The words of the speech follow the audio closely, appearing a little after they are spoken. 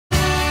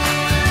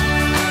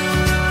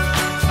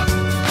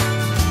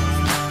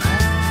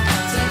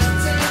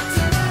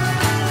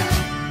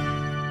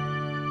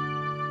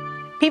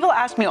People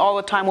ask me all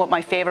the time what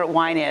my favorite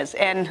wine is,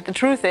 and the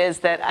truth is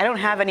that I don't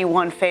have any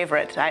one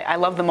favorite. I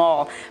love them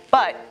all.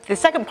 But the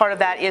second part of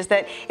that is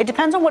that it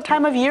depends on what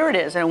time of year it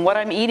is and what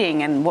I'm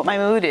eating and what my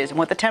mood is and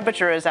what the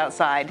temperature is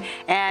outside.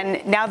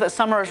 And now that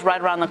summer is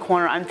right around the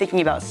corner, I'm thinking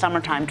about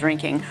summertime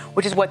drinking,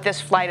 which is what this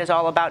flight is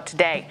all about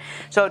today.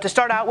 So to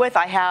start out with,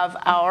 I have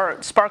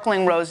our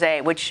sparkling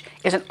rosé, which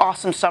is an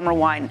awesome summer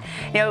wine.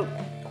 You know,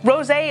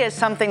 rosé is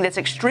something that's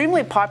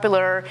extremely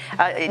popular.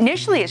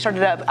 Initially, it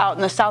started out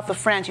in the south of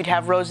France. You'd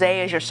have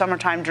rosé as your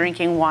summertime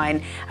drinking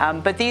wine.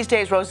 But these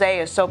days,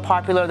 rosé is so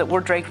popular that we're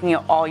drinking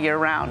it all year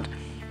round.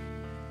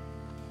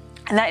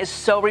 And that is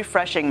so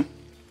refreshing.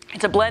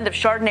 It's a blend of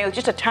Chardonnay with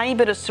just a tiny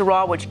bit of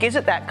Syrah, which gives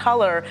it that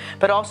color,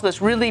 but also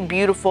this really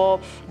beautiful,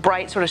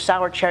 bright sort of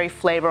sour cherry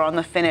flavor on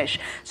the finish.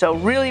 So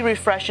really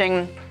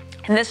refreshing.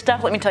 And this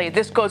stuff, let me tell you,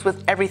 this goes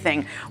with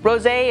everything.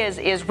 Rosé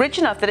is rich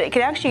enough that it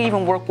can actually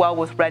even work well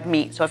with red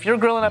meat. So if you're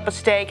grilling up a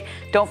steak,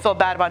 don't feel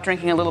bad about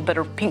drinking a little bit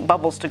of pink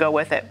bubbles to go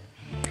with it.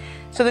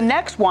 So the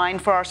next wine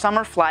for our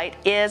summer flight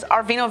is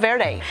our Vino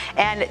Verde.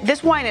 And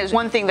this wine is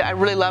one thing that I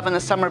really love in the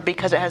summer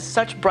because it has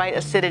such bright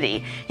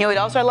acidity. You know what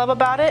else I love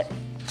about it?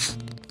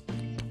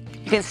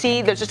 You can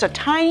see there's just a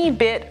tiny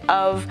bit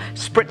of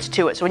spritz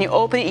to it. So when you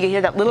open it, you can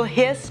hear that little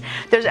hiss.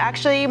 There's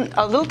actually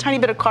a little tiny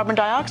bit of carbon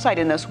dioxide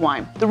in this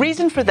wine. The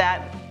reason for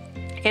that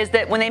is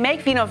that when they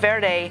make Vino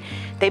Verde,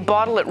 they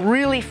bottle it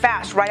really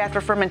fast right after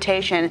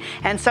fermentation,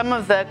 and some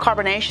of the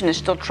carbonation is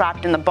still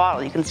trapped in the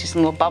bottle. You can see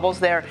some little bubbles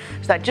there.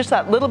 So that just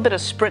that little bit of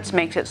spritz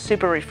makes it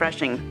super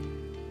refreshing.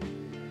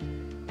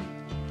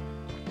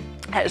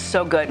 That is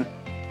so good.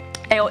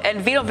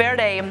 And Vino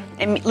Verde,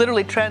 it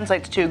literally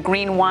translates to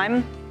green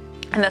wine.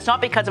 And that's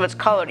not because of its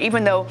color,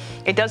 even though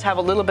it does have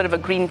a little bit of a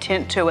green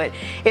tint to it.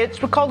 It's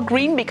called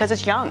green because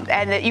it's young,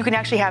 and you can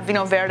actually have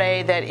Vino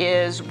Verde that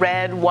is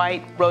red,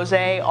 white,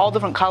 rosé, all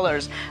different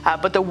colors.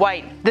 But the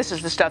white, this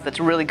is the stuff that's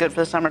really good for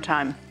the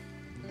summertime.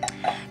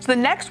 So the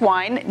next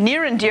wine,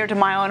 near and dear to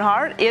my own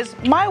heart, is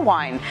my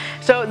wine.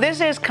 So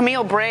this is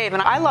Camille Brave,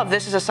 and I love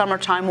this as a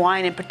summertime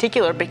wine in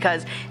particular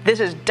because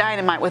this is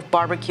dynamite with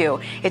barbecue.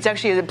 It's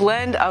actually a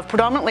blend of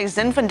predominantly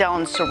Zinfandel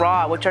and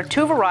Syrah, which are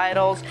two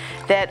varietals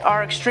that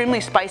are extremely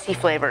spicy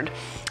flavored.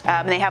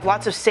 They have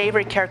lots of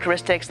savory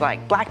characteristics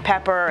like black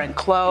pepper and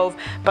clove,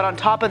 but on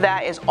top of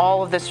that is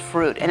all of this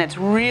fruit, and it's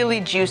really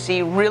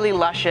juicy, really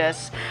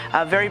luscious,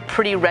 very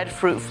pretty red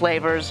fruit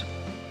flavors.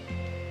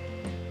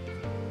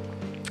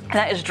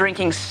 That is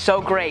drinking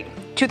so great.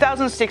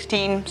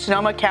 2016,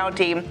 Sonoma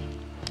County,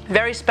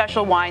 very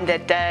special wine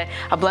that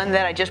a blend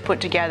that I just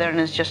put together and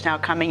is just now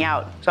coming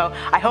out. So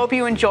I hope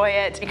you enjoy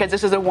it because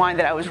this is a wine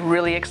that I was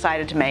really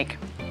excited to make.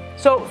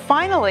 So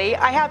finally,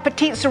 I have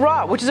Petite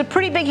Syrah, which is a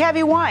pretty big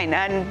heavy wine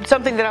and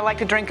something that I like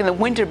to drink in the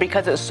winter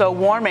because it's so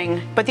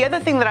warming. But the other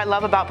thing that I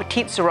love about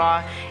Petite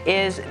Syrah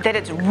is that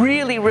it's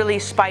really, really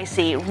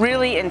spicy,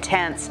 really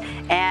intense.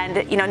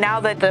 And you know,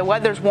 now that the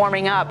weather's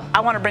warming up,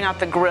 I want to bring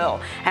out the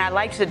grill. And I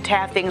like to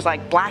have things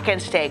like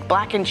blackened steak,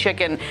 blackened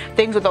chicken,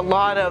 things with a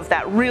lot of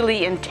that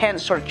really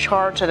intense sort of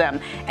char to them.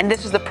 And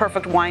this is the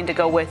perfect wine to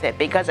go with it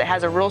because it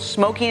has a real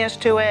smokiness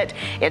to it.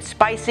 It's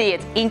spicy,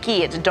 it's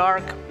inky, it's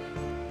dark.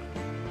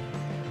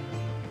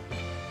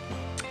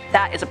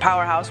 That is a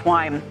powerhouse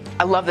wine.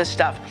 I love this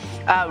stuff.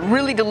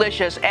 Really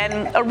delicious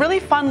and a really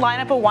fun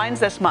lineup of wines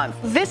this month.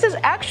 This is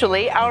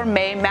actually our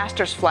May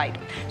Masters flight.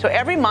 So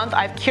every month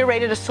I've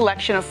curated a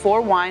selection of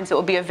 4 wines that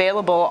will be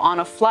available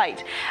on a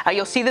flight.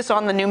 You'll see this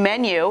on the new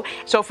menu.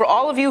 So for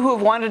all of you who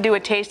have wanted to do a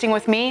tasting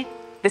with me,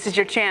 this is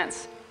your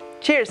chance.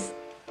 Cheers.